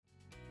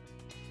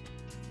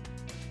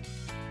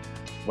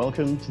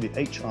Welcome to the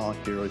HR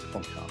Heroes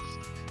podcast,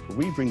 where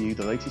we bring you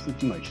the latest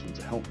information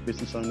to help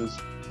business owners,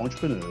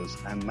 entrepreneurs,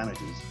 and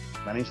managers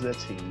manage their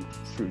team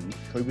through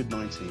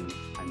COVID-19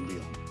 and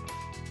beyond.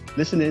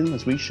 Listen in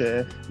as we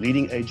share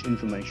leading-edge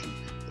information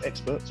with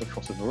experts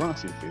across a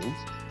variety of fields,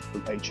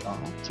 from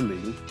HR to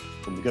legal,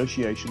 from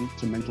negotiation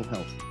to mental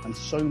health, and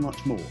so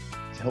much more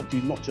to help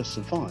you not just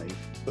survive,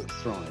 but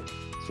thrive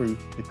through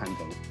the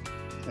pandemic.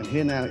 And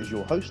here now is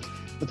your host,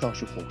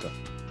 Natasha Hawker.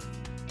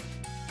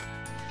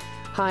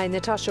 Hi,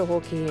 Natasha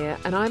Hawker here,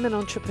 and I'm an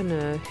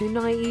entrepreneur who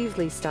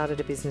naively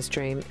started a business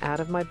dream out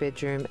of my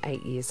bedroom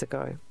 8 years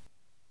ago.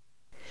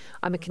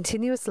 I'm a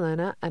continuous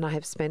learner and I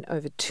have spent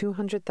over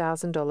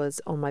 $200,000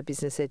 on my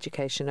business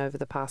education over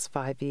the past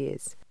 5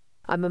 years.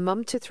 I'm a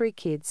mum to 3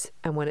 kids,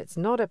 and when it's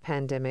not a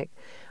pandemic,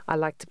 I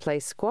like to play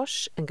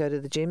squash and go to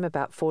the gym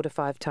about 4 to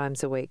 5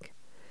 times a week.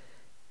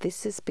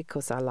 This is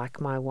because I like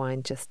my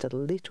wine just a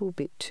little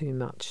bit too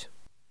much.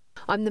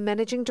 I'm the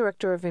Managing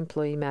Director of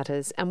Employee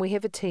Matters, and we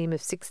have a team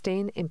of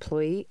 16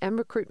 employee and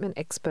recruitment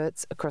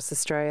experts across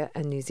Australia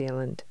and New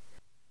Zealand.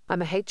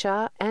 I'm a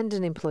HR and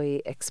an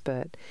employee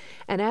expert,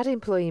 and at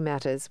Employee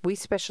Matters, we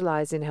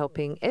specialise in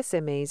helping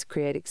SMEs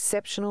create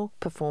exceptional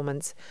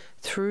performance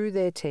through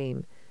their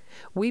team.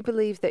 We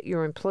believe that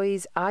your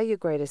employees are your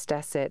greatest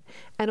asset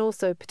and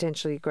also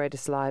potentially your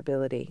greatest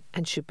liability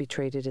and should be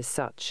treated as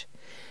such.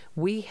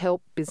 We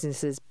help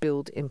businesses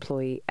build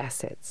employee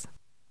assets.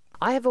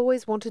 I have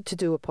always wanted to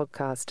do a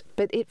podcast,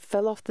 but it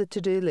fell off the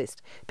to-do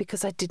list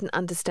because I didn't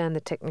understand the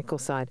technical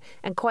side.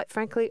 And quite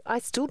frankly, I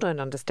still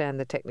don't understand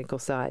the technical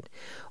side.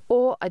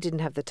 Or I didn't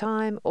have the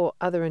time, or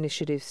other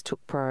initiatives took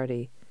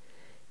priority.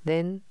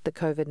 Then the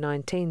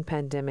COVID-19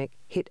 pandemic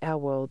hit our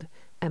world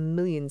and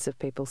millions of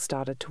people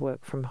started to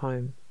work from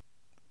home.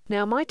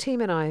 Now, my team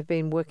and I have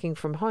been working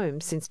from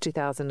home since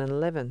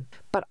 2011,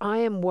 but I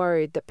am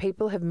worried that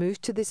people have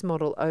moved to this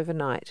model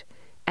overnight,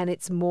 and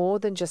it's more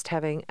than just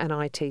having an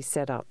IT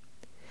setup.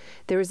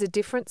 There is a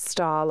different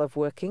style of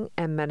working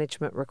and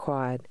management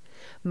required.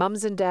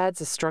 Mums and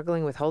dads are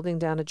struggling with holding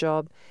down a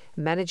job,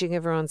 managing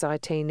everyone's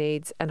IT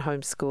needs, and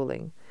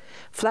homeschooling.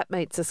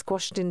 Flatmates are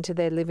squashed into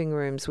their living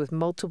rooms with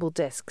multiple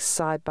desks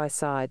side by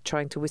side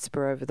trying to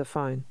whisper over the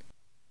phone.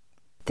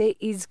 There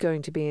is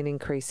going to be an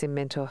increase in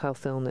mental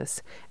health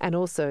illness and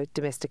also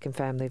domestic and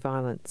family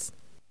violence.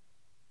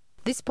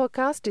 This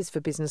podcast is for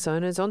business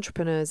owners,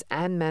 entrepreneurs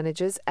and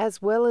managers,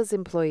 as well as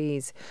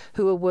employees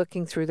who are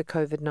working through the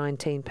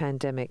COVID-19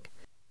 pandemic.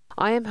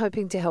 I am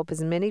hoping to help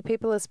as many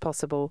people as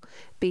possible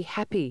be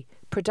happy,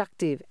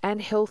 productive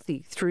and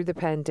healthy through the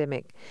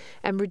pandemic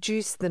and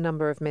reduce the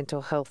number of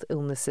mental health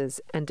illnesses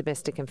and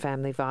domestic and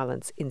family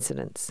violence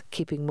incidents,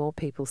 keeping more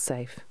people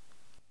safe.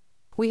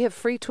 We have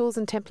free tools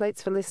and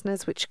templates for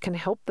listeners which can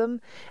help them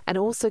and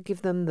also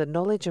give them the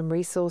knowledge and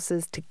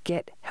resources to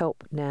get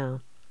help now.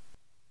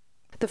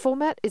 The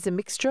format is a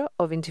mixture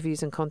of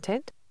interviews and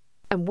content,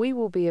 and we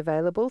will be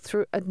available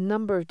through a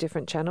number of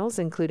different channels,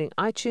 including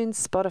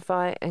iTunes,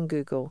 Spotify, and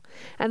Google.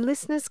 And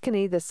listeners can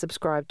either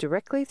subscribe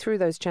directly through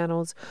those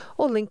channels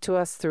or link to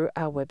us through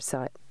our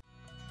website.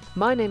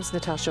 My name's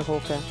Natasha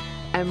Hawker,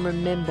 and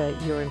remember,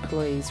 your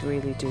employees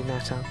really do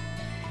matter.